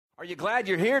Are you glad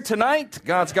you're here tonight?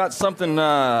 God's got something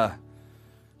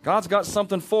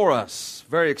for us.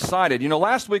 Very excited. You know,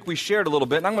 last week we shared a little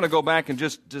bit, and I'm going to go back and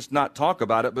just not talk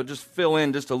about it, but just fill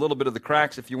in just a little bit of the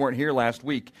cracks if you weren't here last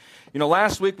week. You know,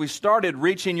 last week we started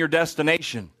reaching your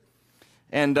destination.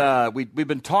 And we've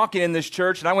been talking in this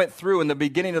church, and I went through in the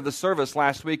beginning of the service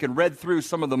last week and read through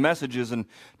some of the messages and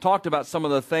talked about some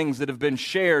of the things that have been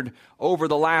shared over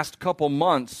the last couple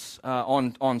months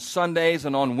on Sundays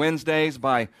and on Wednesdays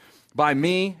by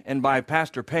me and by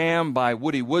Pastor Pam, by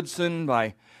Woody Woodson,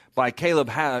 by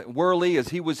Caleb Worley as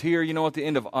he was here, you know, at the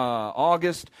end of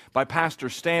August, by Pastor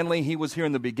Stanley. He was here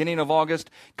in the beginning of August.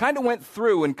 Kind of went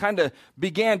through and kind of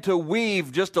began to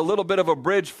weave just a little bit of a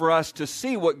bridge for us to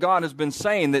see what God has been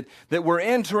saying, that we're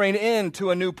entering into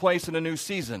a new place and a new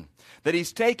season, that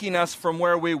He's taking us from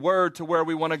where we were to where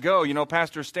we want to go. You know,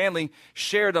 Pastor Stanley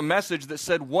shared a message that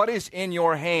said, what is in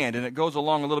your hand? And it goes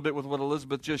along a little bit with what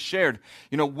Elizabeth just shared.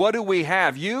 You know, what do we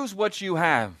have? Use what you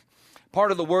have.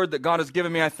 Part of the word that God has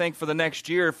given me, I think, for the next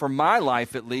year, for my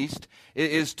life at least,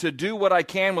 is to do what I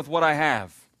can with what I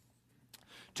have.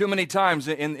 Too many times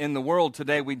in the world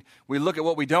today, we look at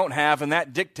what we don't have, and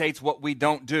that dictates what we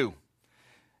don't do.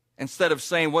 Instead of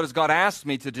saying, what has God asked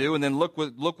me to do, and then look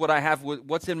what I have,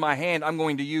 what's in my hand, I'm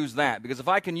going to use that. Because if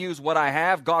I can use what I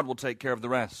have, God will take care of the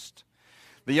rest.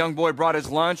 The young boy brought his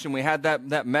lunch, and we had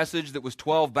that message that was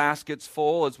 12 baskets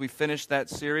full as we finished that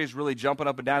series, really jumping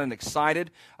up and down and excited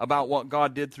about what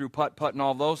God did through putt-putt and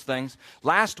all those things.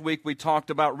 Last week, we talked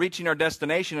about reaching our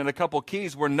destination, and a couple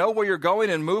keys were know where you're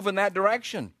going and move in that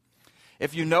direction.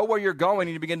 If you know where you're going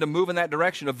and you begin to move in that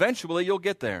direction, eventually you'll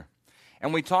get there.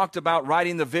 And we talked about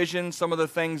writing the vision, some of the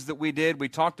things that we did. We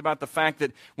talked about the fact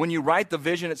that when you write the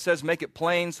vision, it says make it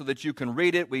plain so that you can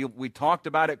read it. We talked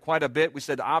about it quite a bit. We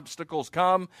said obstacles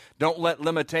come. Don't let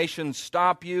limitations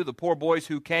stop you. The poor boys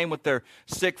who came with their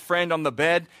sick friend on the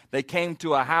bed, they came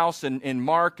to a house in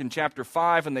Mark in chapter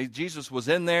 5, and Jesus was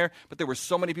in there, but there were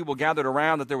so many people gathered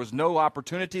around that there was no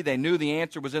opportunity. They knew the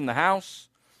answer was in the house,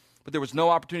 but there was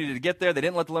no opportunity to get there. They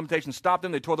didn't let the limitations stop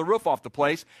them. They tore the roof off the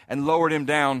place and lowered him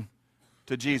down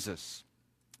to Jesus.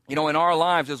 You know, in our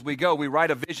lives as we go, we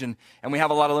write a vision and we have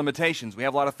a lot of limitations. We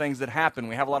have a lot of things that happen.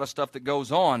 We have a lot of stuff that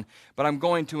goes on. But I'm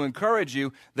going to encourage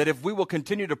you that if we will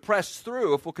continue to press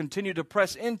through, if we'll continue to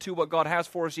press into what God has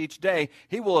for us each day,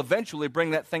 He will eventually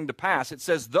bring that thing to pass. It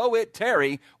says, though it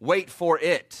tarry, wait for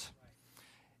it.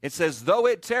 It says, though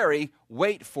it tarry,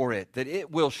 wait for it, that it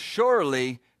will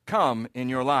surely come in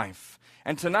your life.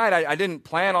 And tonight, I didn't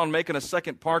plan on making a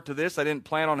second part to this. I didn't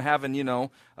plan on having,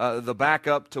 the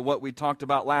backup to what we talked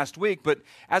about last week. But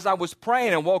as I was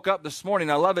praying and woke up this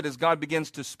morning, I love it as God begins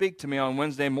to speak to me on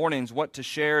Wednesday mornings what to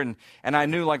share. And I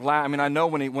knew, I know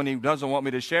when he doesn't want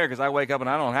me to share because I wake up and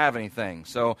I don't have anything.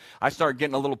 So I start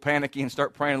getting a little panicky and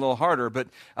start praying a little harder. But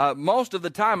most of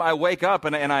the time, I wake up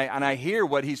and I hear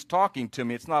what He's talking to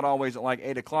me. It's not always at like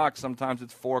 8 o'clock. Sometimes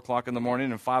it's 4 o'clock in the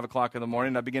morning and 5 o'clock in the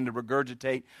morning. I begin to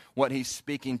regurgitate what He's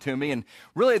speaking to me. And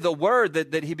really the word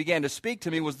that He began to speak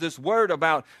to me was this word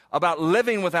about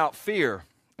living without fear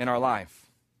in our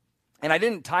life. And I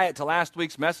didn't tie it to last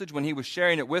week's message when he was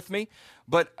sharing it with me,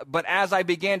 but as I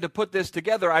began to put this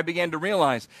together, I began to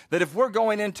realize that if we're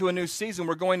going into a new season,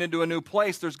 we're going into a new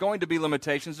place, there's going to be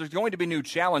limitations, there's going to be new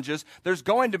challenges, there's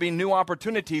going to be new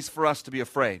opportunities for us to be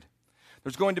afraid.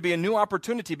 There's going to be a new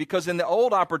opportunity because in the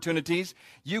old opportunities,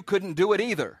 you couldn't do it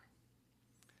either.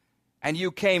 And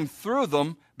you came through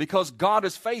them because God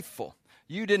is faithful.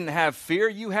 You didn't have fear,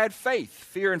 you had faith.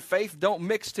 Fear and faith don't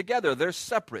mix together, they're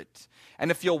separate. And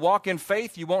if you'll walk in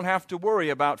faith, you won't have to worry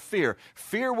about fear.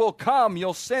 Fear will come,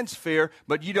 you'll sense fear,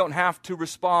 but you don't have to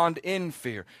respond in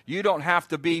fear. You don't have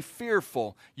to be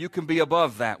fearful. You can be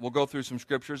above that. We'll go through some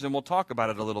scriptures and we'll talk about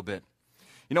it a little bit.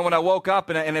 You know, when I woke up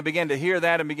and I began to hear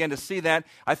that and began to see that,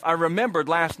 I remembered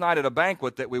last night at a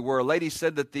banquet that we were, a lady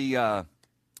said that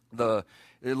the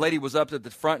lady was up at the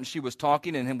front and she was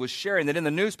talking and was sharing that in the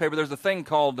newspaper there's a thing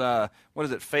called, what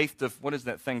is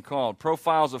that thing called?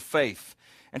 Profiles of Faith.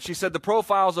 And she said the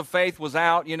Profiles of Faith was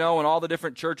out, and all the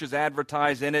different churches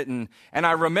advertised in it. And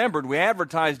I remembered we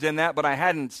advertised in that, but I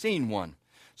hadn't seen one.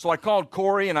 So I called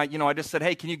Corey and I just said,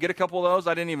 hey, can you get a couple of those?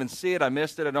 I didn't even see it. I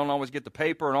missed it. I don't always get the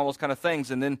paper and all those kind of things.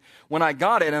 And then when I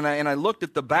got it and I looked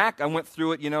at the back, I went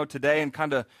through it, today and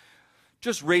kind of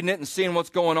just reading it and seeing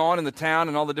what's going on in the town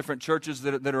and all the different churches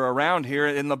that are around here.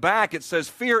 In the back, it says,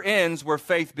 fear ends where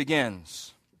faith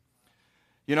begins.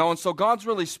 And so God's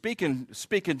really speaking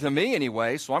to me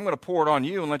anyway, so I'm going to pour it on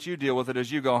you and let you deal with it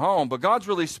as you go home. But God's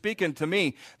really speaking to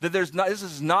me that this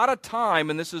is not a time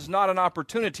and this is not an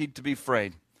opportunity to be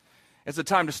afraid. It's a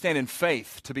time to stand in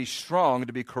faith, to be strong,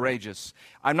 to be courageous.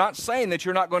 I'm not saying that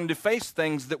you're not going to face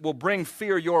things that will bring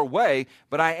fear your way,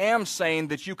 but I am saying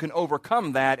that you can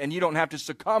overcome that and you don't have to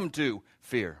succumb to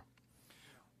fear.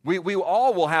 We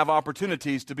all will have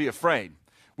opportunities to be afraid.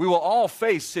 We will all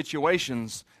face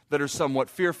situations that are somewhat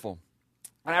fearful.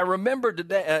 And I remember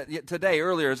today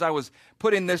earlier, as I was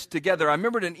putting this together, I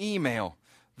remembered an email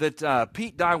that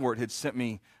Pete Dywart had sent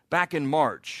me back in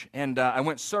March, and I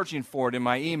went searching for it in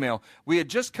my email. We had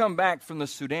just come back from the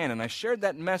Sudan, and I shared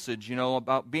that message,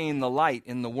 about being the light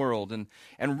in the world.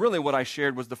 And really what I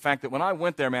shared was the fact that when I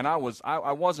went there, man, I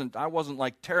wasn't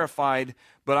like terrified,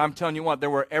 but I'm telling you what, there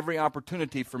were every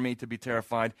opportunity for me to be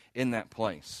terrified in that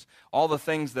place. All the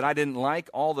things that I didn't like,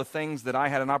 all the things that I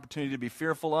had an opportunity to be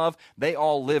fearful of, they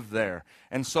all lived there.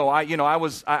 And so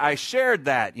I shared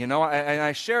that, and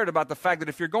I shared about the fact that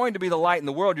if you're going to be the light in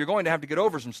the world, you're going to have to get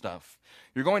over some stuff.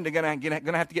 You're going to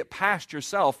have to get past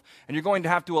yourself, and you're going to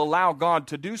have to allow God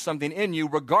to do something in you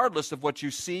regardless of what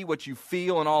you see, what you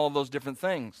feel, and all of those different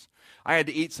things. I had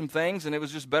to eat some things, and it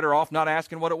was just better off not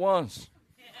asking what it was.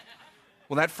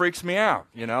 Well, that freaks me out.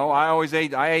 I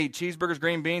ate cheeseburgers,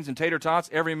 green beans, and tater tots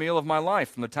every meal of my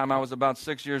life from the time I was about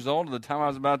 6 years old to the time I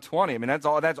was about 20. I mean, that's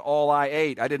all I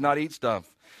ate. I did not eat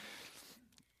stuff.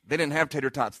 They didn't have tater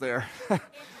tots there.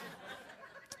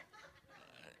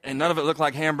 And none of it looked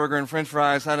like hamburger and french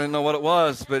fries. I didn't know what it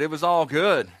was, but it was all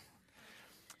good.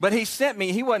 But he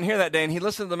wasn't here that day, and he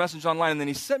listened to the message online, and then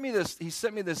he sent me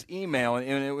this email,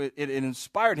 and it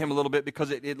inspired him a little bit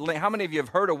because how many of you have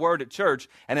heard a word at church,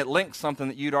 and it links something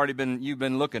that you've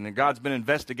been looking, and God's been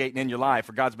investigating in your life,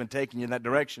 or God's been taking you in that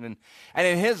direction. And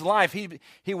in his life,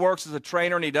 he works as a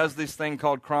trainer, and he does this thing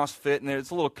called CrossFit, and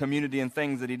there's a little community and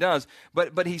things that he does.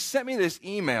 But he sent me this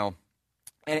email.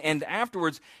 And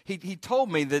afterwards, he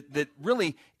told me that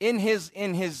really in his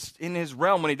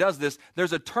realm when he does this,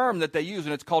 there's a term that they use,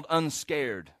 and it's called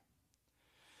unscared.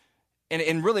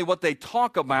 And really what they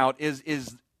talk about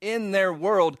is in their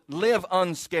world, live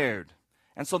unscared.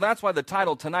 And so that's why the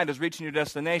title tonight is Reaching Your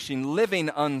Destination,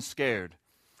 Living Unscared.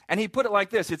 And he put it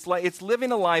like this, it's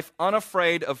living a life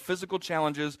unafraid of physical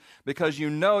challenges because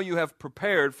you have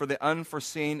prepared for the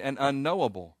unforeseen and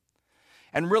unknowable.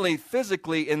 And really,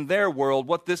 physically, in their world,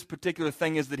 what this particular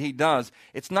thing is that he does,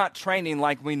 it's not training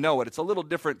like we know it. It's a little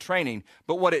different training.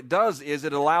 But what it does is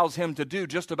it allows him to do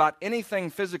just about anything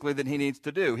physically that he needs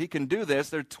to do. He can do this.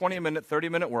 They're 20-minute,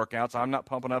 30-minute workouts. I'm not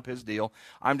pumping up his deal.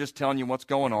 I'm just telling you what's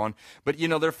going on. But,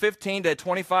 they're 15 to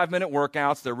 25-minute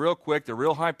workouts. They're real quick. They're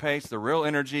real high pace. They're real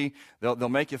energy. They'll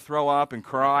make you throw up and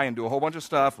cry and do a whole bunch of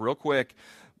stuff real quick.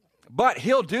 But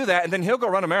he'll do that, and then he'll go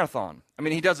run a marathon. I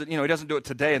mean, he does it, he doesn't do it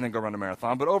today and then go run a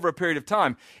marathon, but over a period of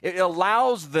time. It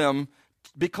allows them,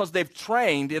 because they've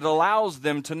trained, it allows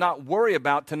them to not worry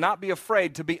about, to not be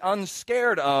afraid, to be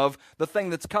unscared of the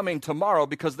thing that's coming tomorrow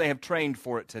because they have trained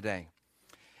for it today.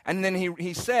 And then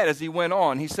he said, as he went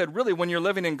on, he said, really, when you're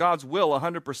living in God's will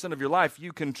 100% of your life,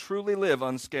 you can truly live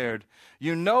unscared.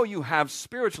 You have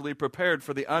spiritually prepared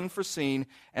for the unforeseen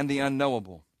and the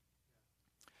unknowable.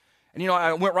 And,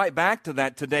 I went right back to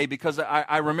that today because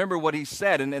I remember what he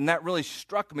said, and that really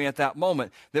struck me at that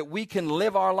moment, that we can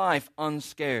live our life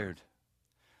unscared.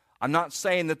 I'm not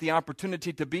saying that the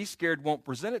opportunity to be scared won't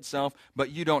present itself,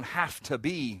 but you don't have to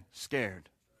be scared.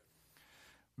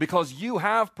 Because you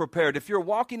have prepared. If you're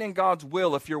walking in God's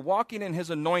will, if you're walking in his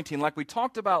anointing, like we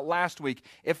talked about last week,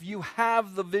 if you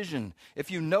have the vision, if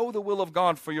you know the will of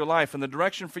God for your life and the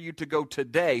direction for you to go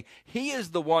today, he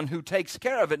is the one who takes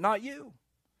care of it, not you.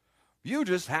 You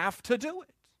just have to do it.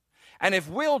 And if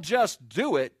we'll just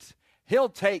do it, he'll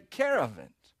take care of it.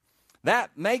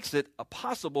 That makes it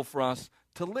possible for us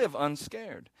to live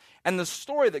unscared. And the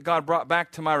story that God brought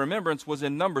back to my remembrance was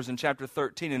in Numbers in chapter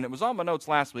 13. And it was on my notes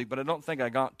last week, but I don't think I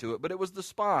got to it. But it was the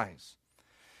spies.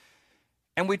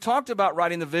 And we talked about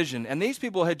writing the vision. And these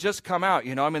people had just come out,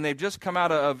 they've just come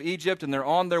out of Egypt and they're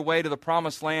on their way to the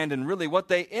promised land. And really what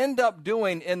they end up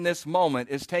doing in this moment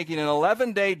is taking an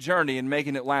 11-day journey and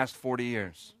making it last 40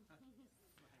 years.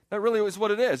 That really is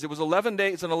what it is. It was 11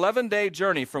 days. It's an 11-day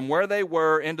journey from where they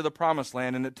were into the promised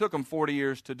land, and it took them 40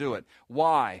 years to do it.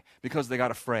 Why? Because they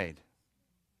got afraid.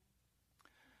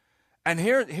 And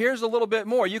here's a little bit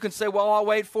more. You can say, well, I'll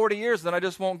wait 40 years, then I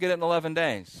just won't get it in 11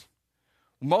 days.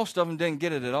 Most of them didn't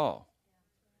get it at all.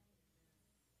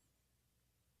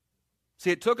 See,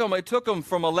 it took them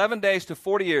from 11 days to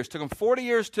 40 years. It took them 40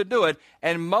 years to do it,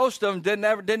 and most of them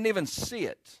didn't even see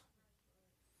it.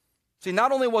 See,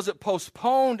 not only was it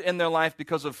postponed in their life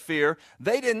because of fear,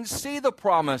 they didn't see the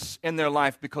promise in their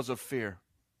life because of fear.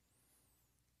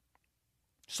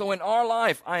 So in our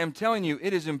life, I am telling you,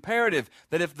 it is imperative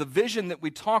that if the vision that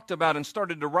we talked about and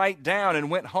started to write down and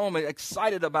went home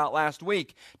excited about last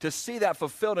week, to see that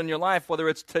fulfilled in your life, whether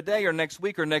it's today or next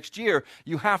week or next year,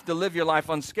 you have to live your life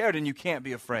unscared and you can't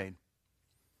be afraid.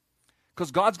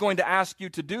 Because God's going to ask you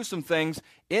to do some things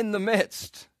in the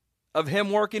midst of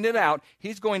Him working it out.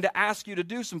 He's going to ask you to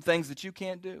do some things that you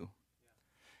can't do.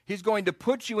 He's going to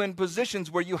put you in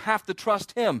positions where you have to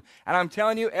trust Him. And I'm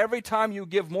telling you, every time you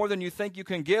give more than you think you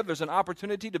can give, there's an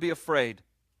opportunity to be afraid.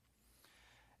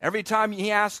 Every time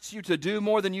He asks you to do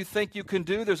more than you think you can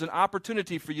do, there's an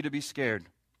opportunity for you to be scared.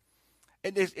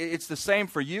 It's the same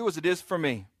for you as it is for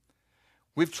me.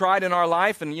 We've tried in our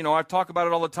life, and I talk about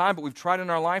it all the time, but we've tried in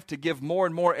our life to give more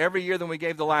and more every year than we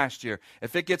gave the last year.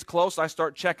 If it gets close, I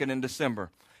start checking in December.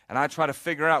 And I try to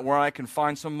figure out where I can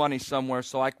find some money somewhere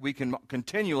so we can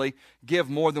continually give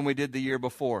more than we did the year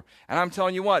before. And I'm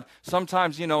telling you what,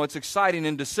 sometimes, it's exciting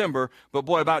in December, but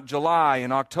boy, about July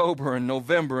and October and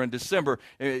November and December,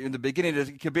 in the beginning,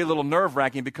 it can be a little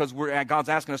nerve-wracking because God's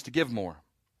asking us to give more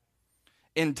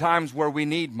in times where we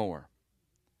need more.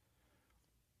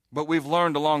 But we've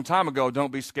learned a long time ago,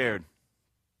 don't be scared.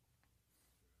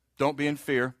 Don't be in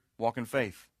fear, walk in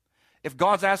faith. If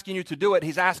God's asking you to do it,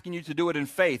 He's asking you to do it in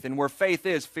faith. And where faith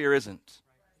is, fear isn't.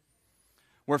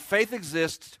 Where faith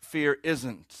exists, fear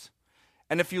isn't.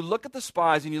 And if you look at the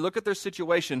spies and you look at their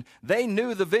situation, they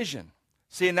knew the vision.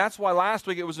 See, and that's why last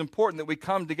week it was important that we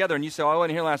come together. And you say, I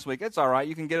wasn't here last week. It's all right.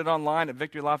 You can get it online at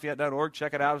victorylafayette.org.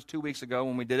 Check it out. It was 2 weeks ago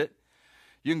when we did it.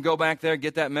 You can go back there,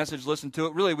 get that message, listen to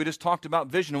it. Really, we just talked about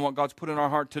vision and what God's put in our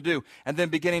heart to do. And then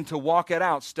beginning to walk it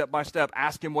out step by step.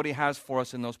 Ask Him what He has for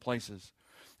us in those places.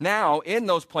 Now, in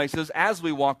those places, as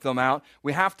we walk them out,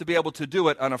 we have to be able to do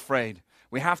it unafraid.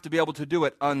 We have to be able to do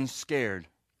it unscared.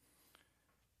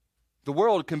 The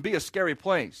world can be a scary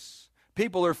place.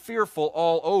 People are fearful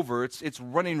all over. It's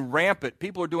running rampant.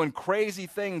 People are doing crazy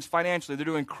things financially. They're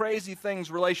doing crazy things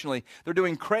relationally. They're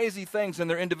doing crazy things in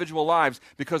their individual lives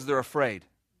because they're afraid.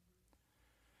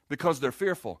 Because they're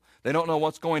fearful. They don't know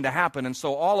what's going to happen. And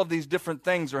so all of these different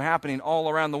things are happening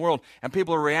all around the world, and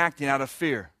people are reacting out of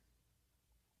fear.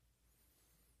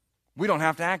 We don't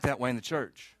have to act that way in the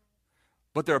church.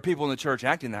 But there are people in the church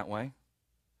acting that way.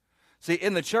 See,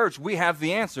 in the church, we have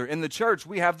the answer. In the church,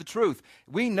 we have the truth.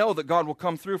 We know that God will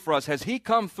come through for us. Has He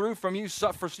come through for you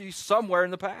somewhere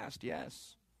in the past?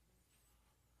 Yes.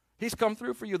 He's come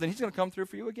through for you, then He's going to come through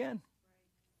for you again.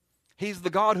 He's the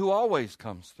God who always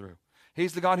comes through.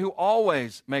 He's the God who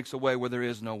always makes a way where there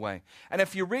is no way. And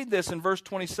if you read this in verse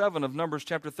 27 of Numbers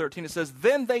chapter 13, it says,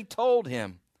 Then they told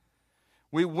him,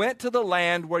 We went to the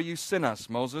land where you sent us,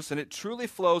 Moses, and it truly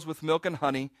flows with milk and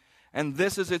honey, and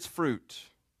this is its fruit.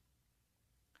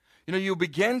 You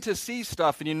begin to see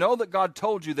stuff, and you know that God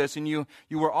told you this, and you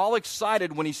were all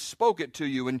excited when He spoke it to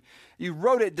you, and you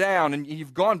wrote it down, and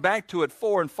you've gone back to it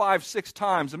 4 and 5, 6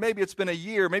 times, and maybe it's been a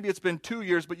year, maybe it's been 2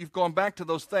 years, but you've gone back to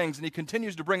those things, and He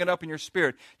continues to bring it up in your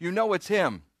spirit. You know it's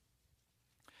Him.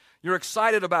 You're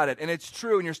excited about it, and it's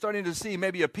true, and you're starting to see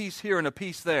maybe a piece here and a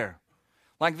piece there.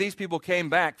 Like these people came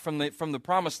back from the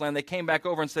promised land, they came back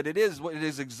over and said, it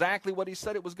is exactly what He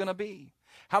said it was going to be.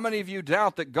 How many of you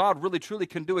doubt that God really truly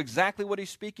can do exactly what He's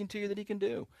speaking to you that He can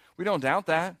do? We don't doubt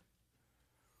that.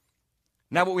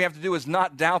 Now what we have to do is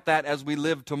not doubt that as we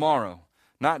live tomorrow.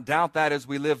 Not doubt that as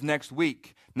we live next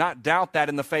week. Not doubt that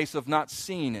in the face of not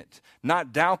seeing it.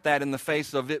 Not doubt that in the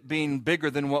face of it being bigger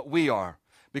than what we are.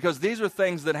 Because these are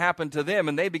things that happened to them,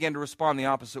 and they began to respond the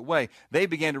opposite way. They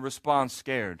began to respond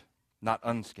scared, not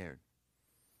unscared.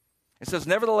 It says,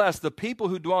 Nevertheless, the people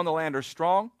who dwell in the land are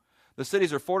strong. The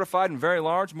cities are fortified and very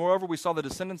large. Moreover, we saw the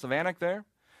descendants of Anak there.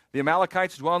 The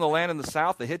Amalekites dwell in the land in the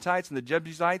south. The Hittites and the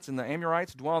Jebusites and the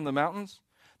Amorites dwell in the mountains.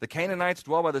 The Canaanites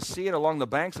dwell by the sea and along the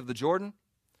banks of the Jordan.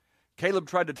 Caleb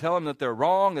tried to tell him that they're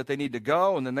wrong, that they need to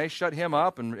go, and then they shut him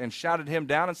up and shouted him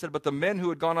down and said, But the men who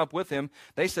had gone up with him,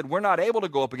 they said, We're not able to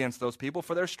go up against those people,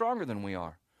 for they're stronger than we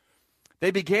are.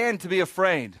 They began to be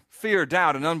afraid. Fear,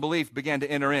 doubt, and unbelief began to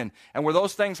enter in. And where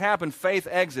those things happen, faith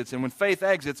exits. And when faith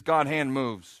exits, God's hand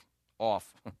moves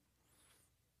off.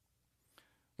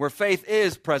 Where faith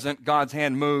is present, God's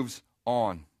hand moves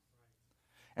on.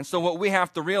 And so what we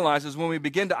have to realize is when we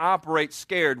begin to operate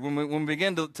scared, when we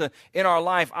begin to in our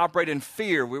life operate in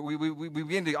fear, we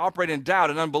begin to operate in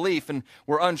doubt and unbelief, and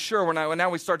we're unsure. Now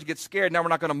we start to get scared. Now we're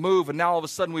not going to move, and now all of a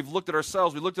sudden we've looked at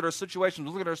ourselves, we've looked at our situations,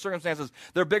 we've looked at our circumstances.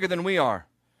 They're bigger than we are.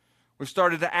 We've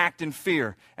started to act in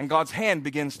fear, and God's hand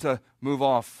begins to move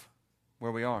off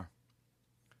where we are.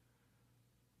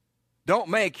 Don't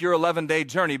make your 11-day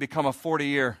journey become a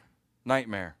 40-year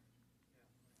nightmare.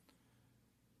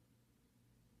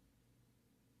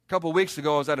 A couple weeks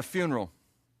ago, I was at a funeral,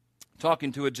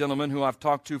 Talking to a gentleman who I've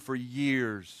talked to for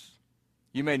years.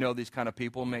 You may know these kind of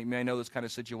people, may know this kind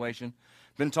of situation.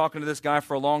 Been talking to this guy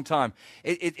for a long time.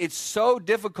 It's so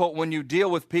difficult when you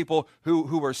deal with people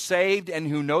who are saved and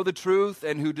who know the truth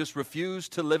and who just refuse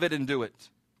to live it and do it.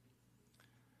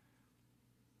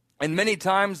 And many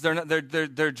times they're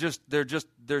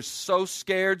so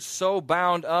scared, so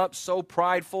bound up, so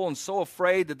prideful, and so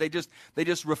afraid that they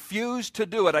just refuse to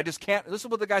do it. I just can't. This is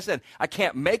what the guy said. I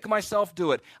can't make myself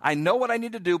do it. I know what I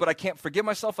need to do, but I can't forgive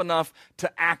myself enough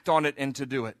to act on it and to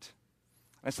do it.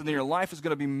 I said, then your life is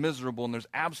going to be miserable, and there's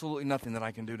absolutely nothing that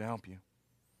I can do to help you.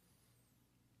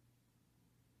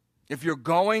 If you're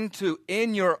going to,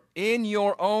 in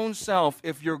your own self,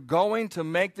 if you're going to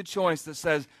make the choice that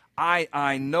says,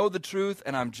 I know the truth,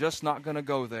 and I'm just not going to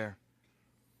go there,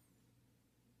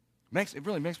 it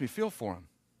really makes me feel for him.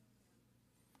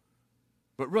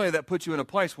 But really, that puts you in a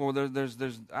place where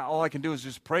there's all I can do is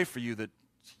just pray for you that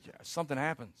something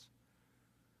happens.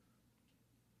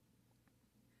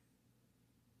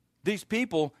 These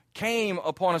people came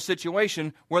upon a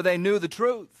situation where they knew the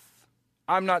truth.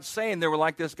 I'm not saying they were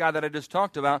like this guy that I just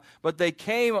talked about, but they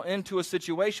came into a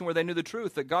situation where they knew the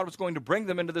truth, that God was going to bring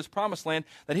them into this promised land,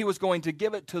 that he was going to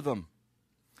give it to them.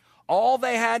 All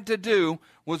they had to do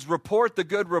was report the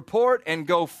good report and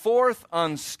go forth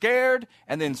unscared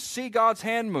and then see God's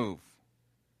hand move.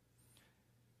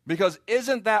 Because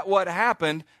isn't that what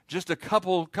happened just a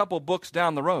couple books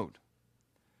down the road?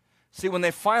 See, when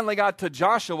they finally got to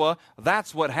Joshua,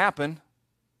 that's what happened.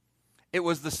 It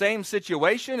was the same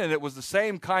situation and it was the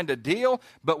same kind of deal,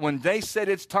 but when they said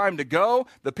it's time to go,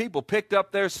 the people picked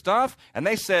up their stuff and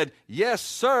they said, yes,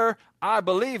 sir, I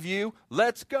believe you,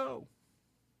 let's go.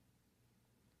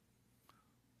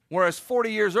 Whereas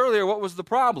 40 years earlier, what was the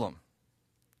problem?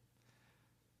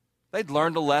 They'd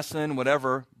learned a lesson,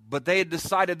 whatever, but they had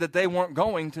decided that they weren't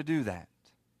going to do that.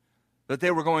 That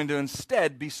they were going to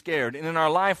instead be scared. And in our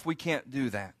life, we can't do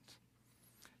that.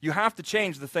 You have to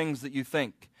change the things that you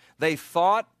think. They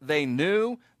thought, they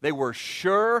knew, they were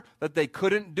sure that they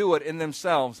couldn't do it in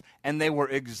themselves, and they were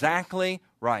exactly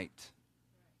right.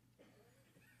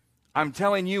 I'm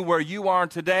telling you, where you are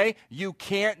today, you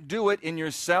can't do it in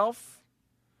yourself.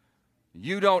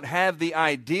 You don't have the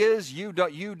ideas, you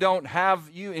don't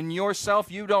have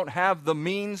the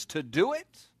means to do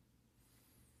it.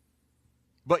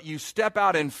 But you step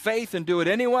out in faith and do it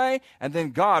anyway, and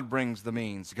then God brings the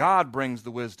means. God brings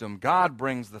the wisdom. God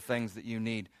brings the things that you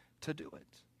need to do it.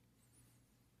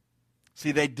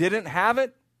 See, they didn't have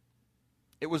it.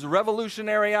 It was a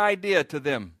revolutionary idea to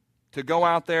them to go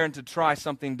out there and to try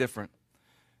something different.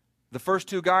 The first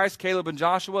two guys, Caleb and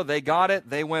Joshua, they got it.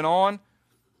 They went on.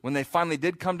 When they finally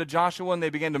did come to Joshua and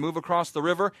they began to move across the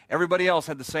river, everybody else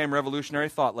had the same revolutionary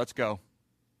thought. Let's go.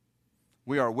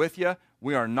 We are with you.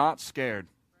 We are not scared.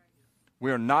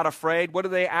 We are not afraid. What do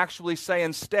they actually say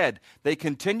instead? They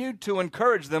continued to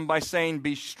encourage them by saying,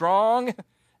 be strong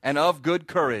and of good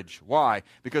courage. Why?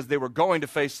 Because they were going to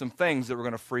face some things that were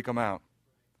going to freak them out.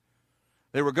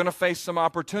 They were going to face some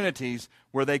opportunities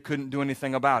where they couldn't do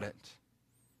anything about it.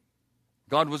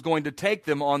 God was going to take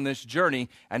them on this journey,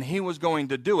 and he was going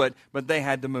to do it, but they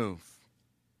had to move.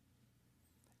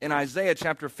 In Isaiah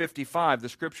chapter 55, the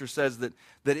scripture says that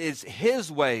it's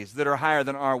his ways that are higher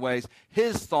than our ways,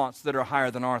 his thoughts that are higher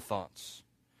than our thoughts.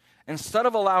 Instead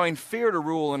of allowing fear to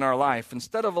rule in our life,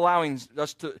 instead of allowing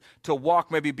us to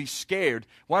walk, maybe be scared,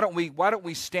 why don't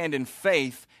we stand in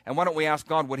faith, and why don't we ask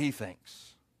God what he thinks?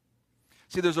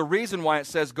 See, there's a reason why it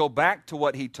says go back to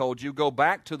what he told you, go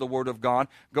back to the Word of God,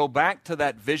 go back to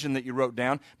that vision that you wrote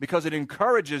down, because it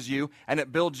encourages you and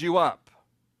it builds you up.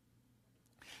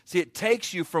 See, it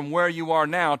takes you from where you are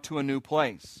now to a new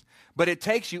place, but it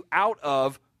takes you out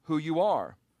of who you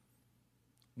are.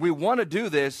 We want to do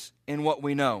this in what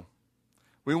we know.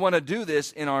 We want to do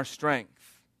this in our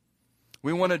strength.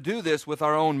 We want to do this with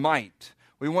our own might.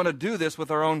 We want to do this with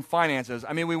our own finances.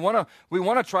 I mean, we want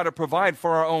to try to provide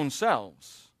for our own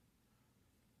selves.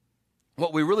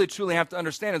 What we really truly have to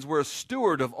understand is we're a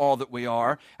steward of all that we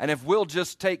are, and if we'll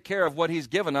just take care of what he's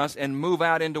given us and move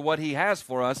out into what he has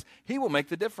for us, he will make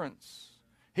the difference.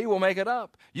 He will make it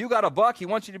up. You got $1, he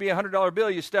wants you to be a $100 bill,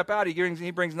 you step out,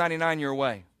 he brings 99 your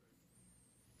way.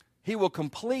 He will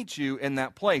complete you in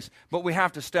that place, but we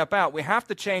have to step out. We have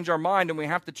to change our mind, and we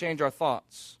have to change our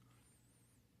thoughts.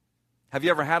 Have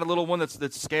you ever had a little one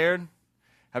that's scared?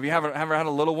 Have you ever had a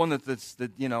little one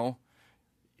that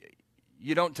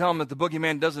you don't tell them that the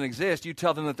boogeyman doesn't exist. You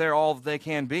tell them that they're all that they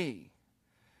can be.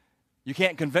 You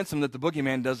can't convince them that the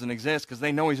boogeyman doesn't exist because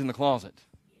they know he's in the closet.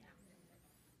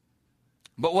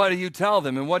 But what do you tell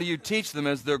them and what do you teach them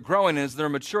as they're growing, as they're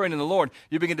maturing in the Lord?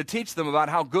 You begin to teach them about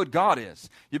how good God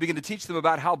is. You begin to teach them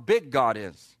about how big God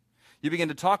is. You begin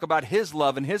to talk about His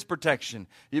love and His protection.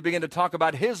 You begin to talk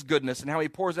about His goodness and how He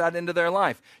pours out into their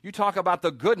life. You talk about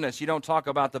the goodness. You don't talk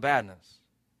about the badness.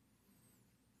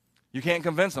 You can't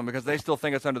convince them because they still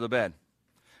think it's under the bed.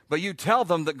 But you tell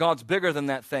them that God's bigger than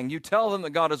that thing. You tell them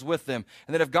that God is with them,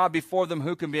 and that if God be for them,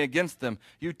 who can be against them?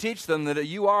 You teach them that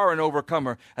you are an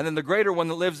overcomer, and then the greater one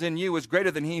that lives in you is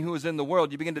greater than he who is in the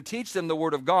world. You begin to teach them the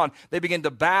Word of God. They begin to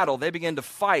battle. They begin to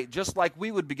fight, just like we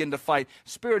would begin to fight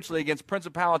spiritually against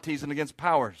principalities and against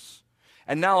powers.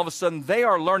 And now all of a sudden, they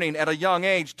are learning at a young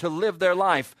age to live their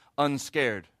life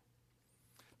unscared,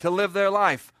 to live their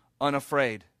life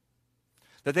unafraid.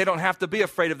 That they don't have to be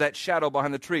afraid of that shadow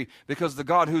behind the tree because the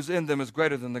God who's in them is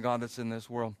greater than the God that's in this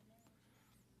world.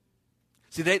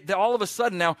 See, they all of a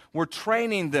sudden now, we're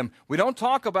training them. We don't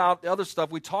talk about the other stuff.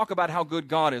 We talk about how good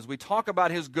God is. We talk about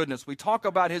His goodness. We talk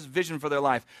about His vision for their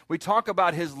life. We talk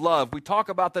about His love. We talk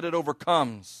about that it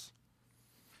overcomes.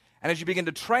 And as you begin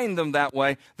to train them that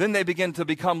way, then they begin to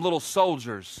become little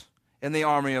soldiers in the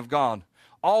army of God.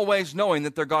 Always knowing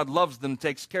that their God loves them,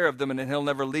 takes care of them, and that He'll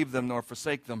never leave them nor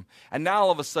forsake them. And now all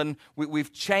of a sudden,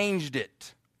 we've changed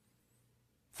it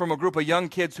from a group of young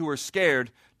kids who are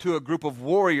scared to a group of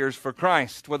warriors for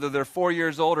Christ, whether they're 4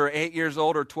 years old or 8 years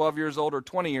old or 12 years old or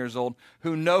 20 years old,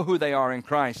 who know who they are in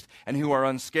Christ and who are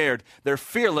unscared. They're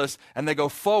fearless, and they go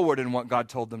forward in what God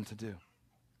told them to do.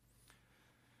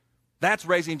 That's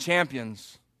raising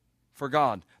champions for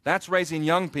God. That's raising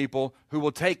young people who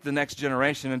will take the next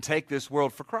generation and take this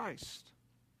world for Christ.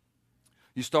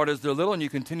 You start as they're little and you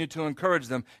continue to encourage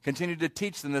them, continue to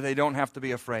teach them that they don't have to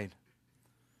be afraid.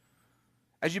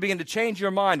 As you begin to change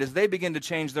your mind, as they begin to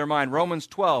change their mind, Romans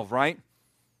 12, right?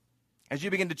 As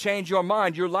you begin to change your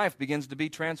mind, your life begins to be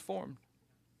transformed.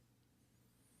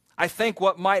 I think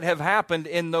what might have happened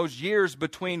in those years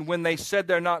between when they said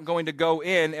they're not going to go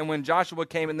in and when Joshua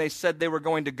came and they said they were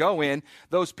going to go in,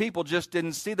 those people just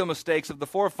didn't see the mistakes of the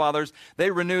forefathers. They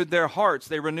renewed their hearts.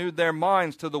 They renewed their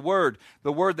minds to the word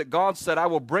that God said, I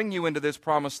will bring you into this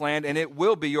promised land, and it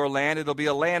will be your land. It'll be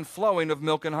a land flowing of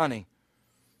milk and honey.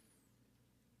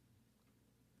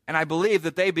 And I believe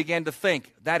that they began to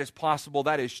think, that is possible,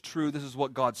 that is true, this is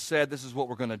what God said, this is what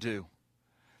we're going to do.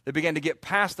 They began to get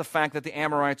past the fact that the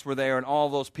Amorites were there and all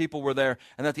those people were there,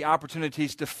 and that the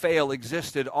opportunities to fail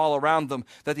existed all around them,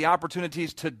 that the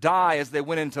opportunities to die as they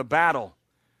went into battle.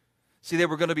 See, they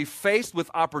were going to be faced with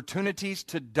opportunities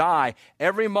to die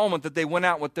every moment that they went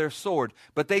out with their sword.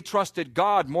 But they trusted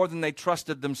God more than they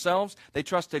trusted themselves. They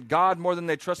trusted God more than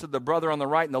they trusted the brother on the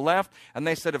right and the left. And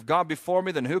they said, if God be for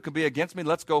me, then who can be against me?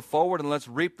 Let's go forward and let's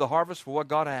reap the harvest for what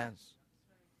God has.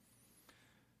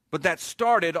 But that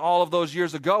started all of those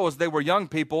years ago as they were young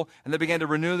people and they began to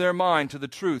renew their mind to the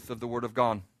truth of the Word of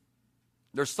God.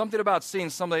 There's something about seeing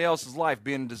somebody else's life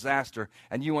being a disaster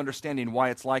and you understanding why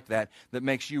it's like that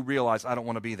makes you realize, I don't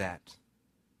want to be that.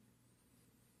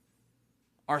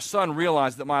 Our son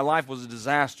realized that my life was a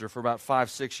disaster for about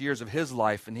 5-6 years of his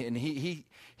life, and he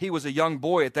was a young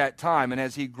boy at that time, and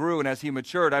as he grew and as he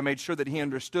matured, I made sure that he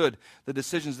understood the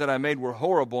decisions that I made were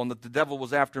horrible and that the devil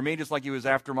was after me just like he was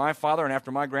after my father and after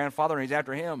my grandfather, and he's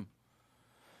after him.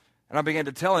 And I began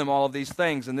to tell him all of these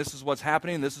things, and this is what's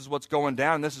happening, this is what's going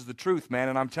down, and this is the truth, man.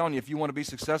 And I'm telling you, if you want to be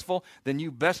successful, then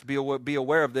you best be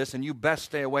aware of this, and you best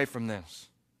stay away from this.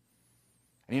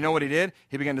 And you know what he did?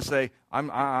 He began to say,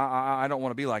 I don't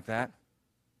want to be like that.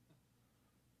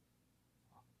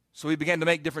 So he began to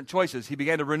make different choices. He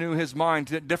began to renew his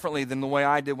mind differently than the way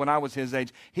I did when I was his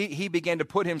age. He began to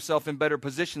put himself in better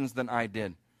positions than I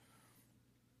did.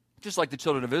 Just like the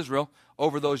children of Israel,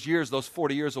 over those years, those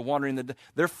 40 years of wandering,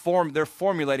 they're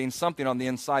formulating something on the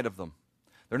inside of them.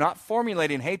 They're not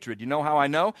formulating hatred. You know how I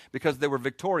know? Because they were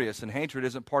victorious, and hatred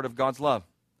isn't part of God's love.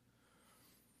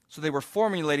 So they were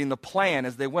formulating the plan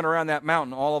as they went around that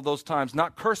mountain all of those times,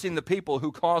 not cursing the people who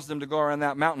caused them to go around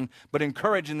that mountain, but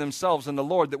encouraging themselves in the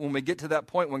Lord that when we get to that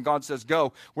point when God says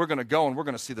go, we're going to go and we're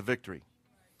going to see the victory.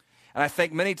 And I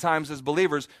think many times as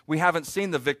believers, we haven't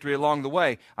seen the victory along the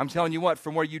way. I'm telling you what,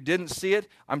 from where you didn't see it,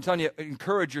 I'm telling you,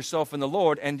 encourage yourself in the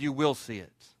Lord and you will see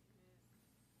it.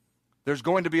 There's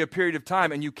going to be a period of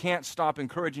time and you can't stop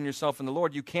encouraging yourself in the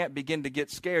Lord. You can't begin to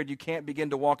get scared. You can't begin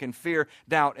to walk in fear,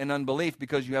 doubt, and unbelief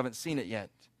because you haven't seen it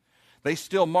yet. They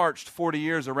still marched 40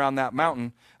 years around that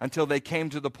mountain until they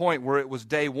came to the point where it was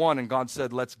day one and God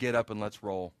said, let's get up and let's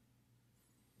roll.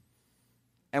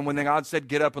 And when God said,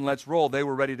 get up and let's roll, they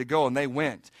were ready to go, and they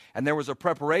went. And there was a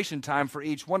preparation time for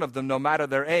each one of them, no matter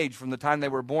their age, from the time they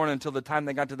were born until the time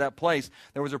they got to that place.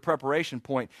 There was a preparation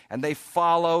point, and they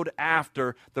followed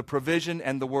after the provision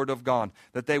and the word of God,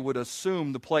 that they would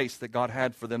assume the place that God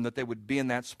had for them, that they would be in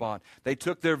that spot. They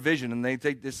took their vision, and they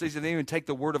even take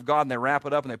the word of God, and they wrap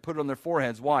it up, and they put it on their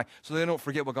foreheads. Why? So they don't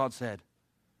forget what God said.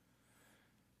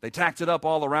 They tacked it up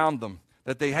all around them,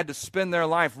 that they had to spend their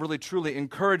life really truly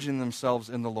encouraging themselves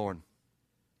in the Lord.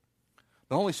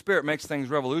 The Holy Spirit makes things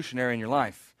revolutionary in your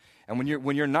life. And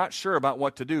when you're not sure about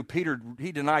what to do, Peter,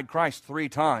 he denied Christ 3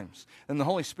 times. And the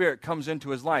Holy Spirit comes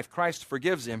into his life. Christ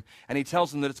forgives him, and he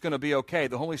tells him that it's going to be okay.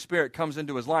 The Holy Spirit comes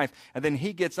into his life, and then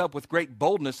he gets up with great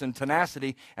boldness and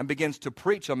tenacity and begins to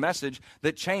preach a message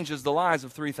that changes the lives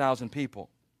of 3,000 people.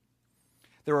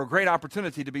 There were a great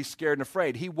opportunity to be scared and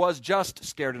afraid. He was just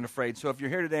scared and afraid. So if you're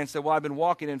here today and say, well, I've been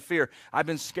walking in fear, I've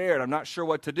been scared, I'm not sure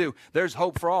what to do, there's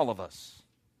hope for all of us.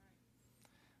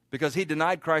 Because he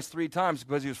denied Christ 3 times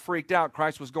because he was freaked out.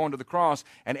 Christ was going to the cross,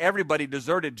 and everybody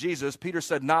deserted Jesus. Peter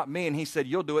said, not me, and he said,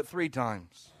 you'll do it 3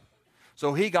 times.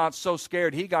 So he got so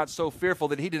scared, he got so fearful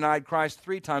that he denied Christ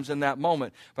 3 times in that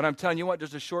moment. But I'm telling you what,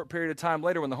 just a short period of time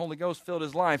later, when the Holy Ghost filled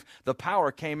his life, the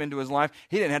power came into his life.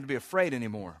 He didn't have to be afraid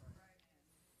anymore.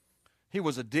 He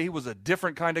was a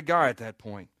different kind of guy at that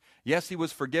point. Yes, he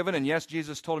was forgiven, and yes,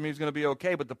 Jesus told him he was going to be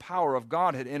okay, but the power of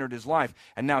God had entered his life,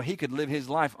 and now he could live his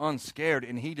life unscared,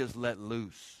 and he just let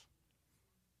loose.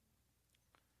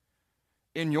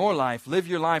 In your life, live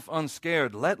your life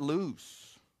unscared. Let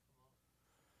loose.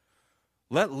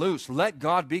 Let loose. Let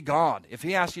God be God. If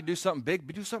he asks you to do something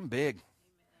big, do something big.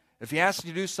 If he asks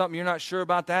you to do something you're not sure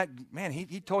about that, man,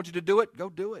 he told you to do it, go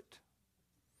do it.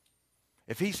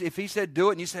 If he said do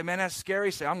it and you say, man, that's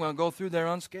scary, say, I'm going to go through there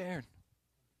unscared.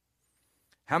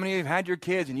 How many of you have had your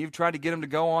kids and you've tried to get them to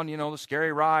go on, the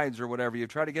scary rides or whatever? You've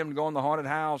tried to get them to go in the haunted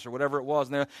house or whatever it was.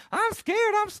 And they're, I'm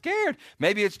scared.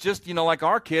 Maybe it's just, like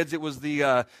our kids, it was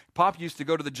the, Pop used to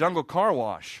go to the jungle car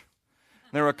wash.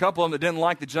 And there were a couple of them that didn't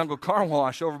like the jungle car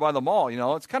wash over by the mall.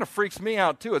 It kind of freaks me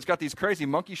out too. It's got these crazy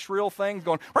monkey shrill things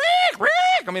going, reek,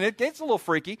 reek. I mean, it's a little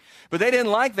freaky. But they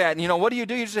didn't like that. And what do? You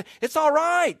just say, it's all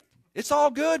right. It's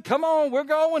all good. Come on, we're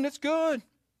going. It's good.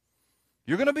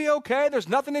 You're going to be okay. There's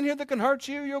nothing in here that can hurt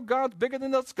you. Your God's bigger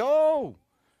than let's go.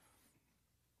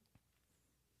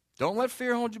 Don't let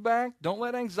fear hold you back. Don't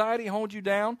let anxiety hold you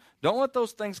down. Don't let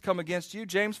those things come against you.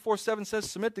 James 4:7 says,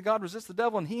 submit to God, resist the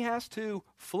devil, and he has to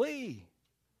flee.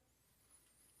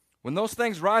 When those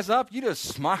things rise up, you just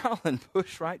smile and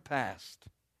push right past.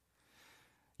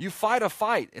 You fight a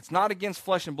fight. It's not against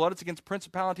flesh and blood. It's against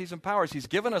principalities and powers. He's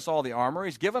given us all the armor.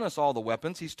 He's given us all the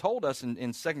weapons. He's told us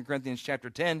in 2 Corinthians chapter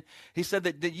 10, he said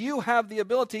that you have the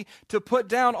ability to put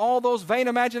down all those vain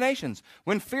imaginations.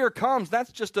 When fear comes,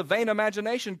 that's just a vain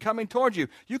imagination coming toward you.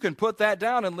 You can put that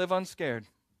down and live unscared.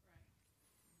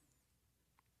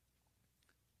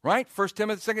 Right? 2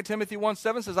 Timothy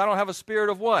 1:7 says, I don't have a spirit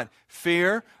of what?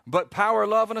 Fear, but power,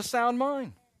 love, and a sound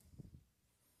mind.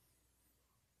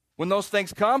 When those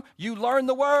things come, you learn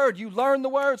the word. You learn the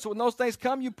word. So when those things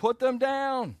come, you put them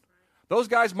down. Those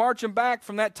guys marching back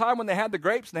from that time when they had the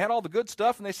grapes and they had all the good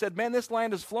stuff and they said, man, this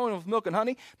land is flowing with milk and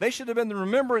honey. They should have been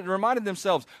reminding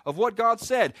themselves of what God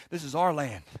said. This is our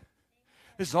land.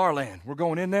 This is our land. We're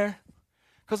going in there.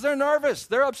 Because they're nervous.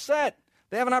 They're upset.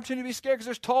 They have an opportunity to be scared because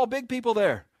there's tall, big people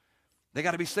there. They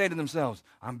got to be saying to themselves,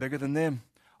 I'm bigger than them.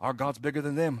 Our God's bigger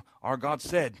than them. Our God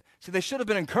said. See, they should have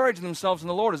been encouraging themselves in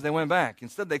the Lord as they went back.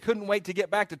 Instead, they couldn't wait to get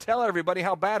back to tell everybody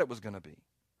how bad it was going to be.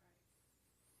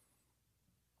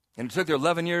 And it took their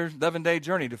 11-day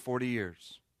journey to 40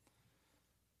 years.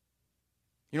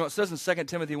 It says in 2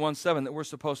 Timothy 1:7 that we're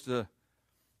supposed to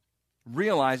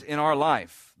realize in our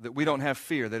life that we don't have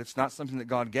fear, that it's not something that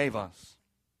God gave us.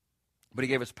 But he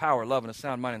gave us power, love, and a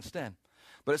sound mind instead.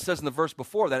 But it says in the verse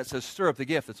before that, it says, stir up the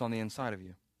gift that's on the inside of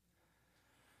you.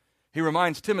 He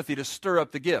reminds Timothy to stir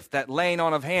up the gift. That laying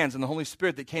on of hands and the Holy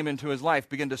Spirit that came into his life,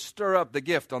 begin to stir up the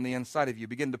gift on the inside of you.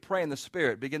 Begin to pray in the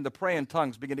Spirit. Begin to pray in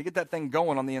tongues. Begin to get that thing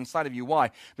going on the inside of you.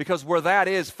 Why? Because where that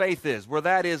is, faith is. Where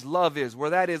that is, love is.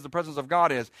 Where that is, the presence of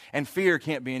God is. And fear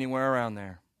can't be anywhere around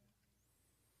there.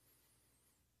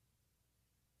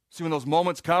 See, when those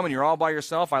moments come and you're all by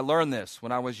yourself, I learned this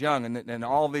when I was young and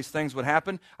all of these things would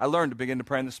happen. I learned to begin to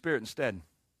pray in the Spirit instead.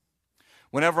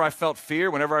 Whenever I felt fear,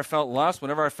 whenever I felt lust,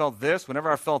 whenever I felt this, whenever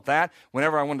I felt that,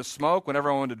 whenever I wanted to smoke, whenever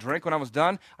I wanted to drink, when I was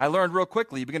done, I learned real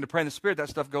quickly, you begin to pray in the Spirit, that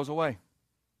stuff goes away.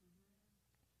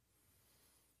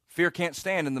 Fear can't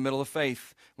stand in the middle of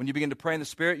faith. When you begin to pray in the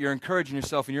Spirit, you're encouraging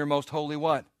yourself in your most holy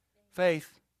what?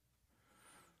 Faith.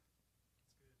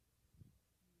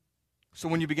 So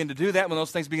when you begin to do that, when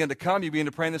those things begin to come, you begin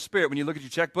to pray in the Spirit. When you look at your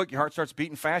checkbook, your heart starts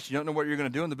beating fast. You don't know what you're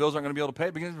going to do, and the bills aren't going to be able to pay.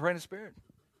 Begin to pray in the Spirit.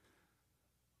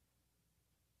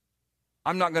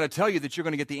 I'm not going to tell you that you're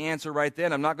going to get the answer right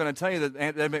then. I'm not going to tell you that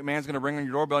Ed McMahon's going to ring on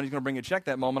your doorbell and he's going to bring you a check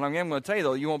that moment. I am going to tell you,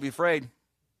 though, you won't be afraid.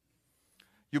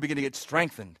 You begin to get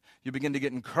strengthened. You begin to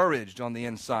get encouraged on the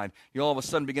inside. You all of a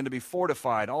sudden begin to be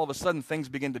fortified. All of a sudden things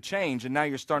begin to change, and now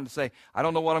you're starting to say, I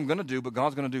don't know what I'm going to do, but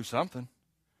God's going to do something.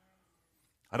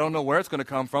 I don't know where it's going to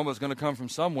come from, but it's going to come from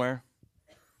somewhere.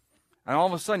 And all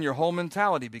of a sudden, your whole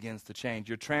mentality begins to change.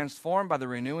 You're transformed by the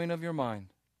renewing of your mind.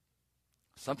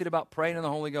 Something about praying in the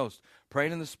Holy Ghost,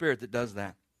 praying in the Spirit that does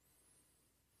that.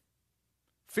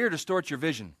 Fear distorts your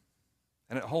vision,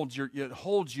 and it holds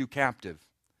you captive.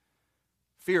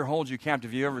 Fear holds you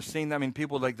captive. You ever seen that? I mean,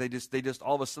 people, like, they just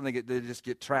all of a sudden they just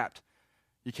get trapped.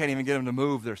 You can't even get them to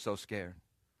move. They're so scared.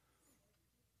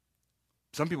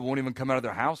 Some people won't even come out of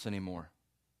their house anymore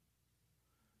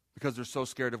because they're so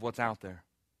scared of what's out there.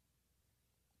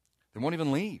 They won't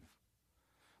even leave.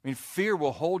 I mean, fear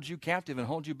will hold you captive and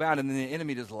hold you bound, and then the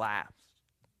enemy just laughs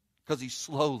because he's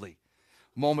slowly,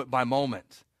 moment by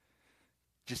moment,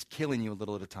 just killing you a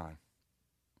little at a time.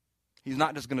 He's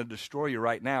not just going to destroy you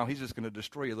right now. He's just going to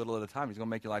destroy you a little at a time. He's going to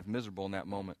make your life miserable in that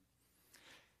moment.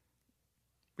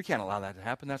 We can't allow that to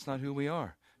happen. That's not who we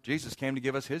are. Jesus came to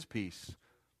give us his peace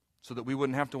so that we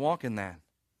wouldn't have to walk in that.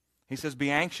 He says, be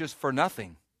anxious for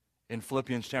nothing in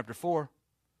Philippians chapter 4.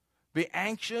 Be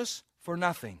anxious for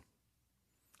nothing.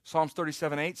 Psalms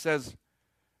 37:8 says,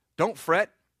 don't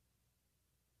fret.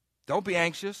 Don't be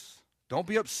anxious. Don't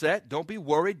be upset. Don't be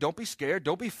worried. Don't be scared.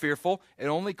 Don't be fearful. It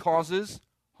only causes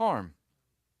harm.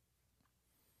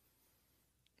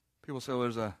 People say, well,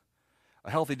 there's a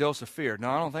healthy dose of fear. No,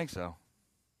 I don't think so.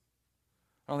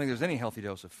 I don't think there's any healthy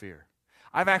dose of fear.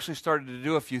 I've actually started to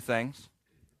do a few things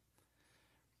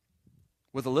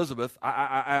with Elizabeth.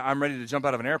 I'm ready to jump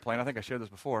out of an airplane. I think I shared this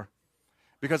before.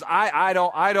 Because I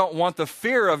don't want the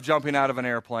fear of jumping out of an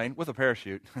airplane with a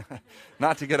parachute,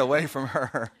 not to get away from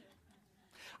her.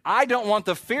 I don't want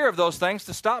the fear of those things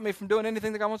to stop me from doing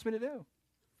anything that God wants me to do.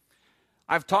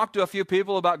 I've talked to a few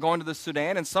people about going to the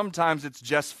Sudan, and sometimes it's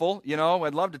jestful. You know,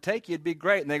 I'd love to take you. It'd be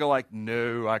great. And they go like,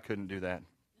 no, I couldn't do that.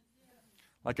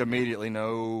 Like immediately,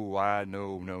 no.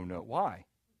 Why?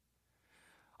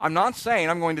 I'm not saying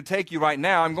I'm going to take you right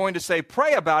now. I'm going to say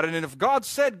pray about it, and if God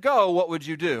said go, what would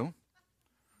you do?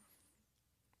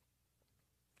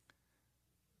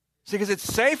 See, because it's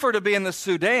safer to be in the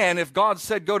Sudan if God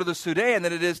said go to the Sudan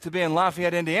than it is to be in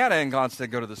Lafayette, Indiana, and God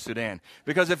said go to the Sudan.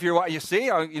 Because if you're, you see,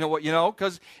 you know what,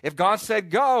 because if God said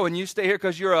go and you stay here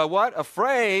because you're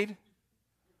afraid,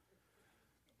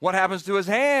 what happens to his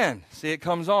hand? See, it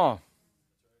comes off.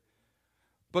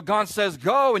 But God says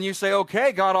go, and you say,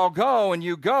 okay, God, I'll go, and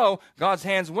you go. God's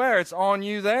hand's where? It's on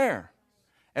you there.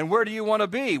 And where do you want to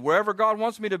be? Wherever God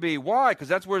wants me to be. Why? Because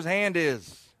that's where his hand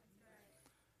is.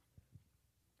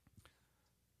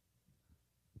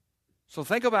 So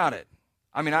think about it.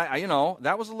 I mean, going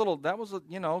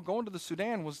to the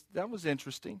Sudan was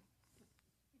interesting.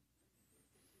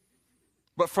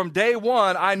 But from day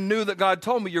one, I knew that God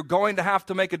told me you're going to have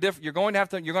to make a difference. You're going to have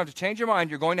to change your mind.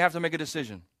 You're going to have to make a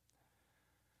decision.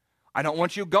 I don't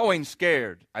want you going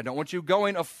scared. I don't want you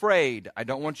going afraid. I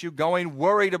don't want you going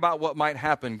worried about what might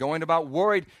happen, going about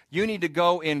worried. You need to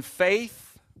go in faith.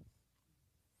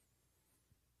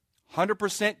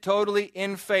 100% totally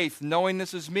in faith, knowing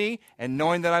this is me and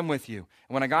knowing that I'm with you.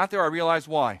 And when I got there, I realized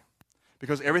why.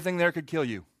 Because everything there could kill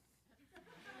you.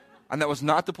 And that was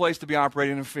not the place to be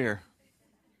operating in fear.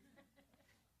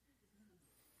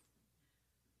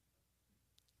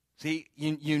 See,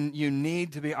 you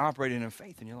need to be operating in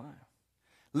faith in your life.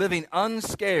 Living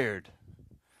unscared.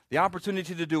 The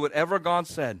opportunity to do whatever God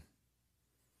said.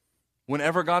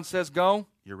 Whenever God says go,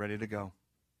 you're ready to go.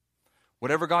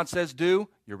 Whatever God says do,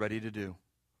 you're ready to do.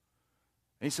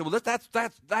 And he said, well,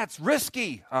 that's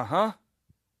risky. Uh-huh.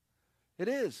 It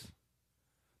is.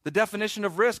 The definition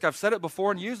of risk, I've said it before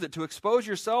and used it, to expose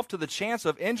yourself to the chance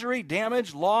of injury,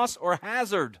 damage, loss, or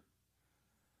hazard.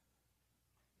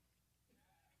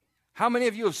 How many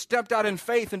of you have stepped out in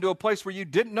faith into a place where you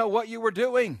didn't know what you were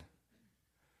doing?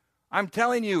 I'm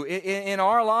telling you, in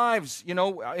our lives, in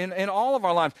all of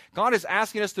our lives, God is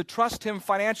asking us to trust him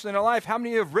financially in our life. How many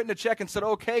of you have written a check and said,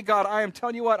 okay, God, I am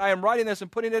telling you what, I am writing this and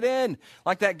putting it in.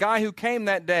 Like that guy who came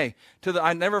that day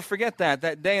I never forget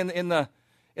that day in the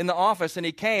office, and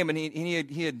he came and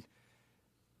he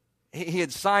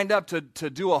had signed up to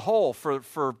do a hole for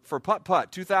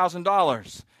putt-putt,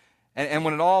 $2,000. And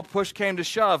when it all push came to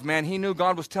shove, man, he knew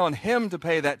God was telling him to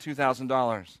pay that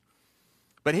 $2,000.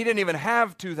 But he didn't even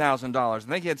have $2,000. I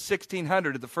think he had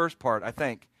 $1,600 at the first part, I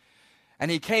think.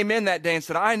 And he came in that day and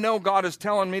said, I know God is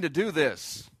telling me to do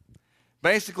this.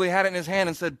 Basically had it in his hand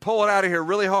and said, pull it out of here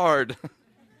really hard.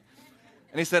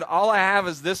 And he said, all I have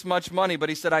is this much money. But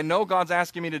he said, I know God's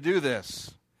asking me to do this.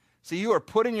 See, you are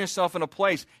putting yourself in a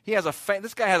place.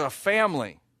 This guy has a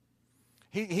family.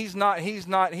 He's not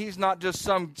just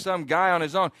some guy on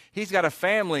his own. He's got a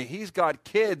family. He's got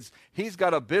kids. He's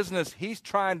got a business. He's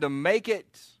trying to make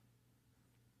it.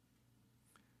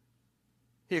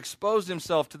 He exposed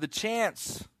himself to the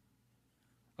chance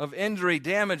of injury,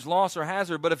 damage, loss, or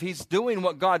hazard. But if he's doing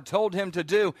what God told him to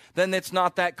do, then it's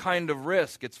not that kind of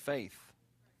risk. It's faith.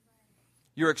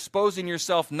 You're exposing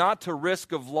yourself not to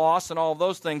risk of loss and all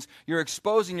those things. You're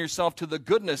exposing yourself to the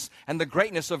goodness and the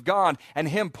greatness of God and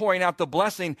Him pouring out the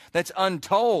blessing that's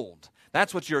untold.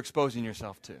 That's what you're exposing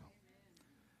yourself to.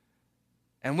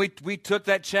 And we took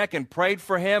that check and prayed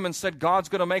for him and said, God's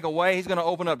going to make a way. He's going to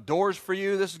open up doors for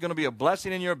you. This is going to be a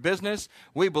blessing in your business.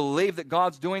 We believe that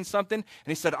God's doing something. And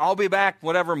he said, I'll be back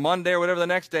whatever Monday or whatever the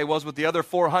next day was with the other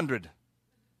 400.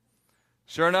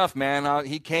 Sure enough, man,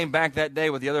 he came back that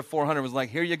day with the other 400. Was like,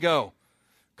 here you go.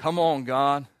 Come on,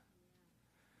 God.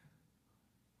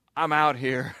 I'm out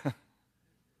here.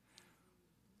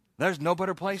 There's no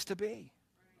better place to be.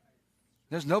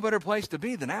 There's no better place to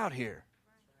be than out here.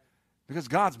 Because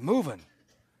God's moving.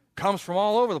 Comes from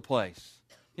all over the place.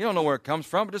 You don't know where it comes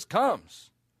from, it just comes.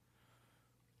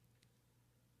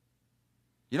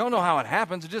 You don't know how it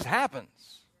happens, it just happens.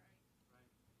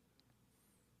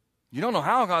 You don't know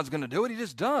how God's going to do it, He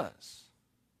just does.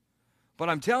 But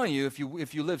I'm telling you, if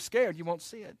you live scared, you won't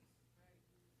see it.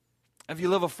 If you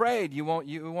live afraid, it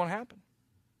won't happen.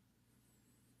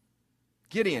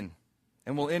 Gideon,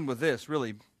 and we'll end with this,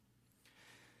 really.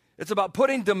 It's about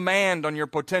putting demand on your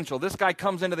potential. This guy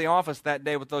comes into the office that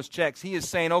day with those checks. He is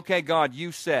saying, okay, God,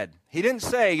 you said. He didn't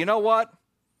say, you know what?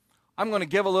 I'm going to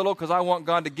give a little because I want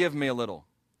God to give me a little.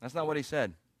 That's not what he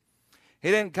said. He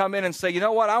didn't come in and say, you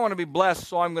know what? I want to be blessed,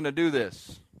 so I'm going to do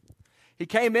this. He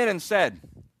came in and said,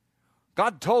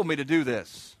 God told me to do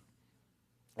this,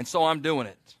 and so I'm doing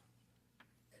it.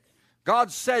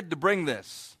 God said to bring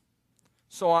this,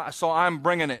 so I'm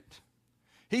bringing it.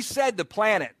 He said to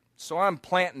plant it. So I'm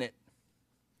planting it.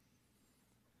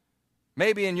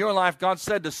 Maybe in your life, God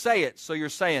said to say it, so you're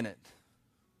saying it.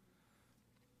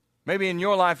 Maybe in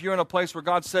your life, you're in a place where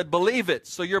God said, believe it,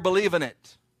 so you're believing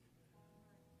it.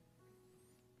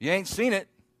 You ain't seen it.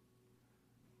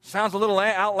 Sounds a little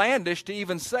outlandish to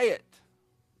even say it.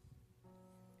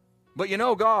 But you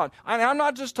know God. I'm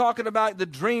not just talking about the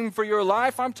dream for your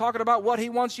life. I'm talking about what He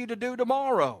wants you to do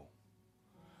tomorrow.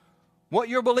 What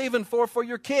you're believing for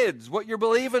your kids, what you're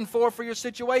believing for your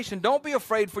situation. Don't be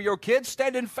afraid for your kids.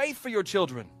 Stand in faith for your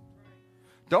children.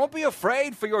 Don't be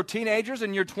afraid for your teenagers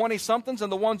and your 20-somethings and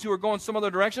the ones who are going some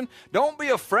other direction. Don't be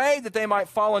afraid that they might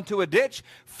fall into a ditch.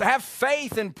 Have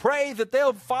faith and pray that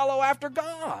they'll follow after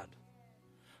God.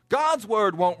 God's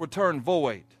word won't return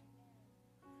void.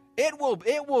 It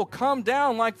will come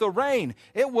down like the rain.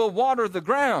 It will water the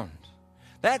ground.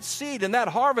 That seed and that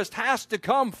harvest has to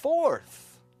come forth.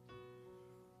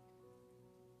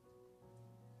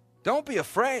 Don't be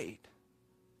afraid.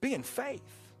 Be in faith.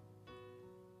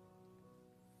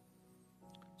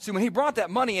 See, when he brought that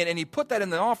money in and he put that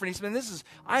in the offering, he said,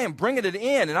 I am bringing it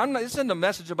in. And this isn't a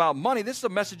message about money. This is a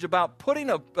message about putting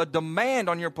a demand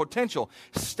on your potential.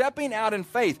 Stepping out in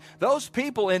faith. Those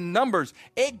people in Numbers,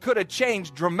 it could have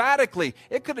changed dramatically.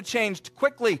 It could have changed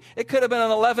quickly. It could have been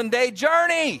an 11-day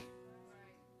journey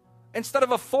instead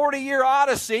of a 40-year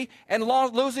odyssey and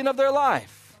losing of their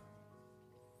life.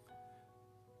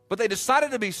 But they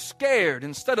decided to be scared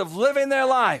instead of living their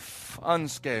life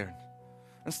unscared.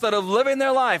 Instead of living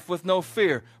their life with no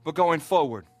fear, but going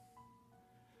forward.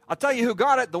 I'll tell you who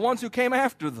got it, the ones who came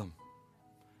after them.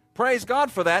 Praise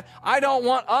God for that. I don't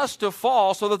want us to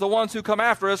fall so that the ones who come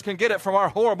after us can get it from our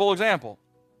horrible example.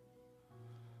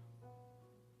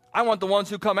 I want the ones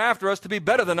who come after us to be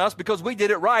better than us because we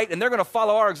did it right and they're going to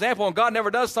follow our example and God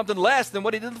never does something less than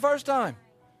what He did the first time.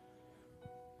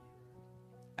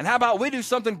 And how about we do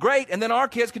something great and then our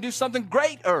kids can do something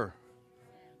greater?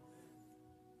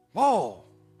 Whoa.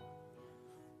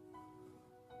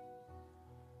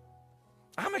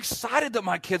 I'm excited that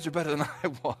my kids are better than I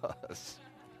was.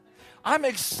 I'm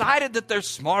excited that they're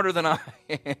smarter than I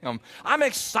am. I'm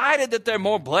excited that they're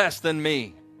more blessed than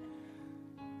me.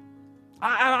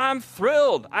 I'm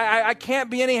thrilled. I can't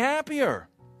be any happier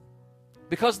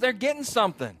because they're getting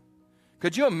something.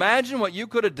 Could you imagine what you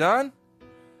could have done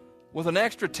with an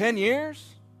extra 10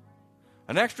 years,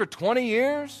 an extra 20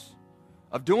 years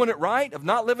of doing it right, of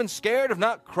not living scared, of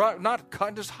not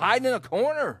just hiding in a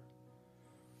corner?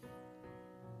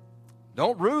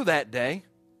 Don't rue that day.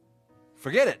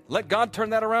 Forget it. Let God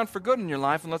turn that around for good in your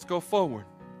life, and let's go forward.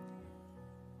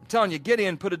 I'm telling you,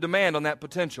 Gideon put a demand on that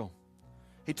potential.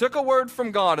 He took a word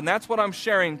from God, and that's what I'm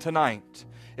sharing tonight,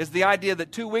 is the idea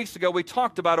that 2 weeks ago we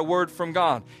talked about a word from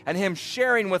God and Him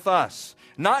sharing with us.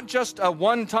 Not just a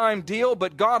one-time deal,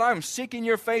 but God, I'm seeking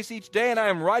your face each day, and I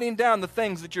am writing down the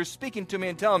things that you're speaking to me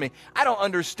and telling me. I don't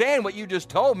understand what you just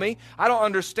told me. I don't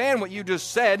understand what you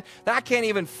just said. I can't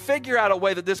even figure out a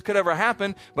way that this could ever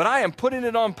happen, but I am putting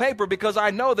it on paper because I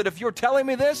know that if you're telling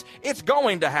me this, it's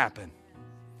going to happen.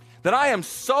 That I am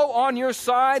so on your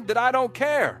side that I don't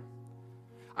care.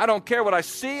 I don't care what I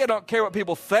see. I don't care what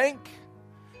people think.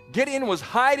 Gideon was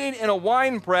hiding in a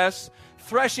wine press,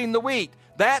 threshing the wheat.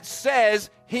 That says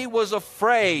he was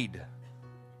afraid.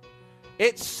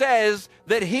 It says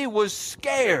that he was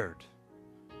scared.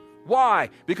 Why?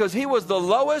 Because he was the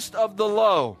lowest of the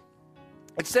low.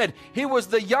 It said he was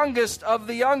the youngest of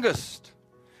the youngest.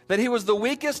 That he was the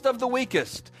weakest of the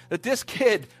weakest. That this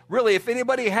kid, really, if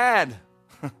anybody had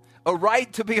a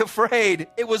right to be afraid,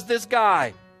 it was this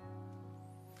guy.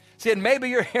 See, and maybe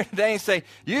you're here today and say,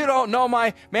 you don't know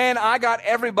man, I got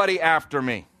everybody after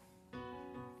me.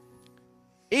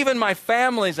 Even my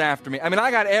family's after me. I mean, I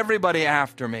got everybody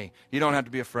after me. You don't have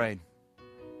to be afraid.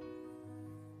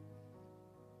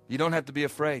 You don't have to be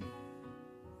afraid.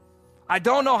 I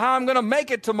don't know how I'm going to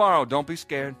make it tomorrow. Don't be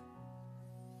scared.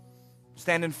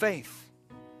 Stand in faith.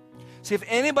 See, if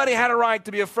anybody had a right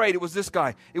to be afraid, it was this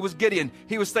guy. It was Gideon.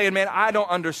 He was saying, man, I don't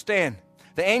understand.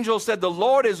 The angel said, the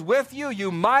Lord is with you,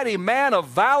 you mighty man of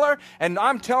valor. And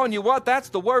I'm telling you what, that's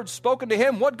the word spoken to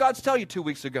him. What did God tell you 2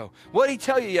 weeks ago? What did he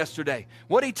tell you yesterday?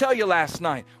 What did he tell you last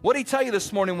night? What did he tell you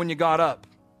this morning when you got up?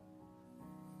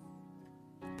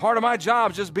 Part of my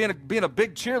job is just being a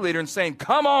big cheerleader and saying,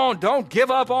 come on, don't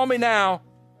give up on me now.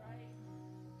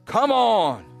 Come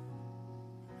on.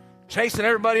 Chasing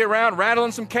everybody around,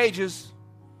 rattling some cages.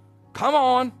 Come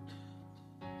on.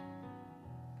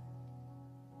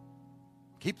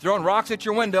 Keep throwing rocks at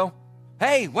your window.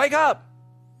 Hey, wake up.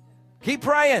 Keep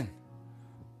praying.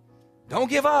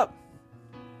 Don't give up.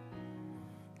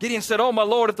 Gideon said, oh, my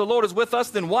Lord, if the Lord is with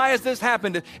us, then why has this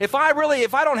happened? If I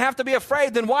don't have to be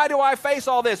afraid, then why do I face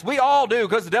all this? We all do,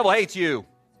 because the devil hates you.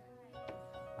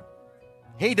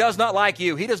 He does not like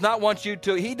you. He does not want you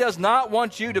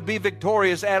to be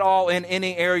victorious at all in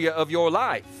any area of your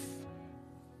life.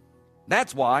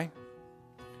 That's why.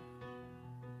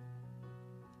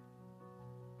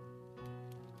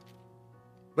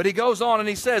 But he goes on and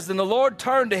he says, then the Lord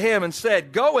turned to him and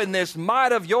said, go in this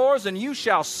might of yours, and you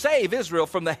shall save Israel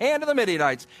from the hand of the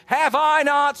Midianites. Have I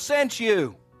not sent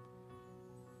you?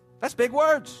 That's big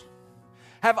words.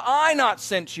 Have I not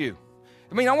sent you?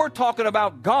 I mean, we're talking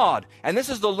about God, and this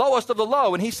is the lowest of the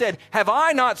low. And he said, have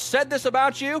I not said this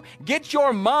about you? Get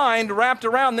your mind wrapped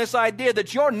around this idea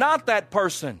that you're not that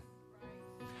person.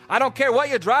 I don't care what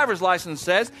your driver's license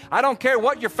says. I don't care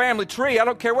what your family tree. I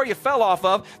don't care where you fell off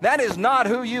of. That is not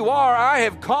who you are. I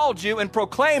have called you and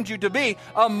proclaimed you to be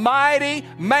a mighty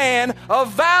man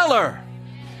of valor.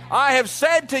 I have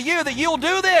said to you that you'll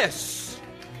do this.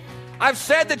 I've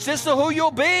said that this is who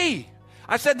you'll be.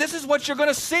 I said this is what you're going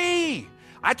to see.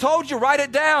 I told you, write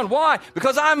it down. Why?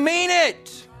 Because I mean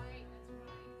it.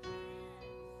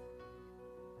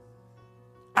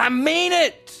 I mean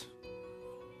it.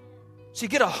 So you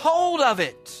get a hold of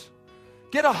it.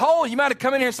 Get a hold. You might have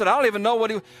come in here and said, I don't even know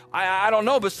what I don't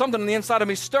know, but something on the inside of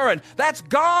me stirring. That's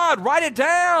God. Write it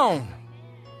down.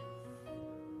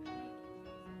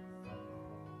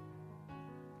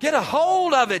 Get a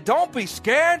hold of it. Don't be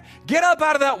scared. Get up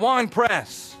out of that wine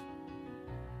press.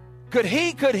 Could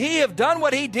he have done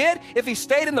what he did if he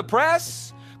stayed in the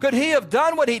press? Could he have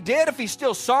done what he did if he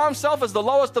still saw himself as the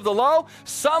lowest of the low?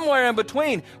 Somewhere in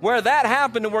between where that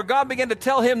happened and where God began to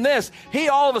tell him this, he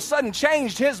all of a sudden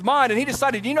changed his mind and he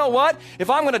decided, you know what?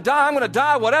 If I'm going to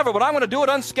die, whatever, but I'm going to do it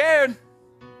unscared.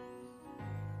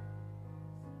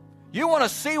 You want to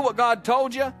see what God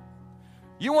told you?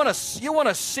 You want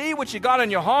to see what you got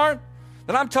in your heart?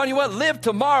 Then I'm telling you what, live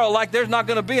tomorrow like there's not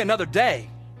going to be another day.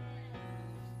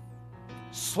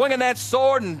 Swinging that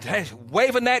sword and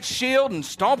waving that shield and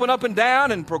stomping up and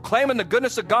down and proclaiming the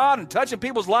goodness of God and touching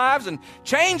people's lives and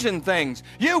changing things.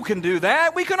 You can do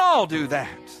that. We can all do that.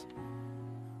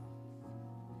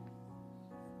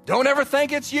 Don't ever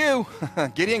think it's you.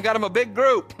 Gideon got him a big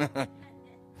group.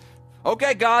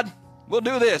 Okay, God, we'll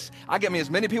do this. I'll get me as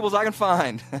many people as I can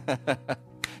find.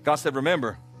 God said,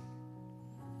 remember,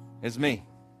 it's me.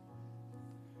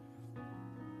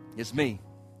 It's me.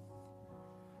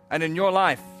 And in your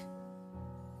life,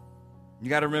 you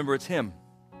got to remember it's him.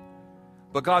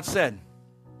 But God said,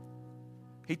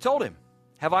 he told him,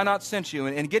 Have I not sent you?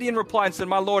 And Gideon replied and said,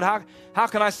 my Lord, how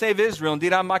can I save Israel?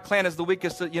 Indeed, my clan is the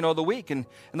weakest, the weak. And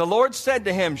the Lord said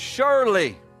to him,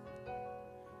 surely,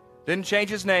 didn't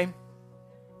change his name.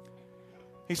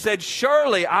 He said,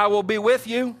 surely I will be with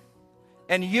you,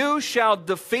 and you shall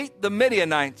defeat the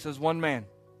Midianites as one man.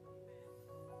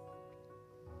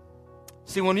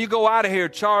 See, when you go out of here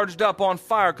charged up on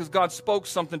fire because God spoke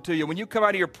something to you, when you come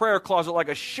out of your prayer closet like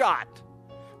a shot,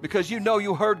 because you know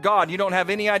you heard God. You don't have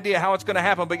any idea how it's going to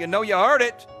happen, but you know you heard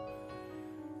it.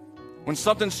 When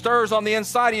something stirs on the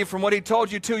inside of you from what He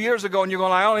told you 2 years ago, and you're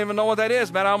going, I don't even know what that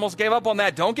is, man. I almost gave up on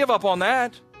that. Don't give up on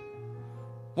that.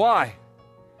 Why?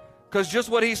 Because just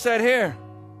what He said here.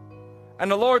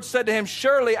 And the Lord said to him,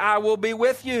 surely I will be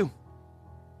with you.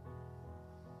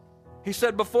 He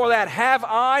said before that, have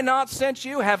I not sent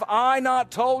you? Have I not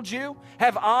told you?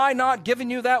 Have I not given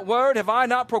you that word? Have I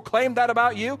not proclaimed that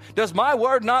about you? Does my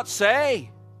word not say?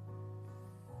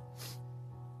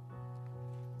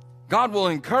 God will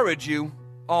encourage you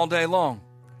all day long.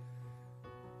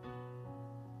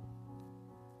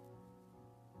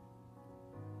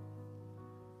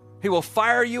 He will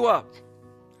fire you up.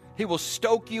 He will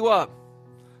stoke you up.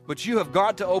 But you have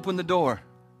got to open the door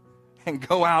and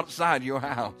go outside your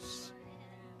house.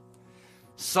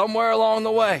 Somewhere along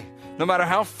the way, no matter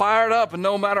how fired up and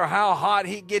no matter how hot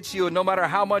He gets you and no matter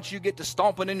how much you get to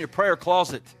stomping in your prayer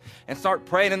closet and start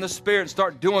praying in the Spirit and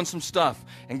start doing some stuff,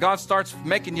 and God starts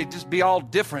making you just be all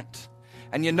different,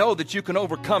 and you know that you can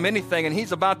overcome anything, and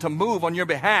He's about to move on your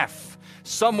behalf,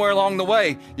 somewhere along the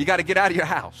way, you got to get out of your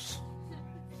house.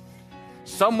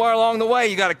 Somewhere along the way,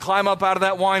 you got to climb up out of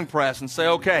that wine press and say,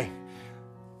 okay,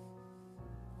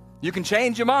 you can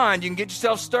change your mind. You can get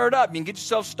yourself stirred up. You can get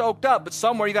yourself stoked up. But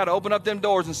somewhere you got to open up them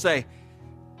doors and say,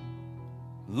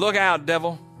 look out,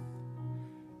 devil.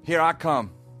 Here I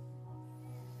come.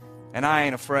 And I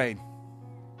ain't afraid.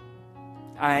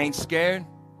 I ain't scared.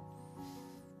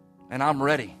 And I'm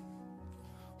ready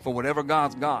for whatever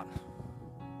God's got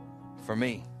for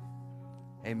me.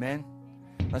 Amen.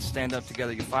 Let's stand up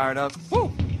together. You fired up? Woo!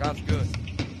 God's good.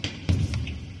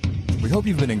 We hope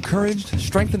you've been encouraged,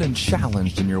 strengthened, and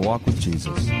challenged in your walk with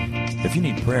Jesus. If you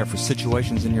need prayer for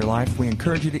situations in your life, we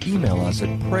encourage you to email us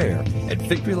at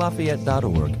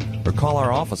prayer@victorylafayette.org or call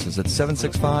our offices at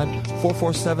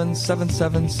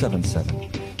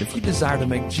 765-447-7777. If you desire to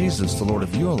make Jesus the Lord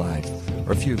of your life,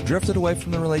 or if you have drifted away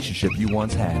from the relationship you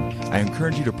once had, I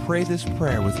encourage you to pray this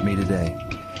prayer with me today.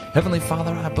 Heavenly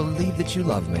Father, I believe that you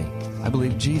love me. I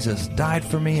believe Jesus died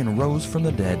for me and rose from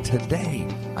the dead. Today,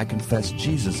 I confess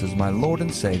Jesus as my Lord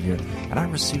and Savior, and I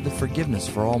receive the forgiveness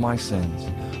for all my sins.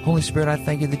 Holy Spirit, I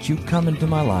thank you that you come into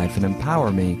my life and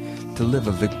empower me to live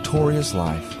a victorious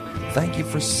life. Thank you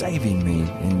for saving me.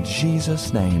 In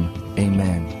Jesus' name,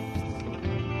 amen.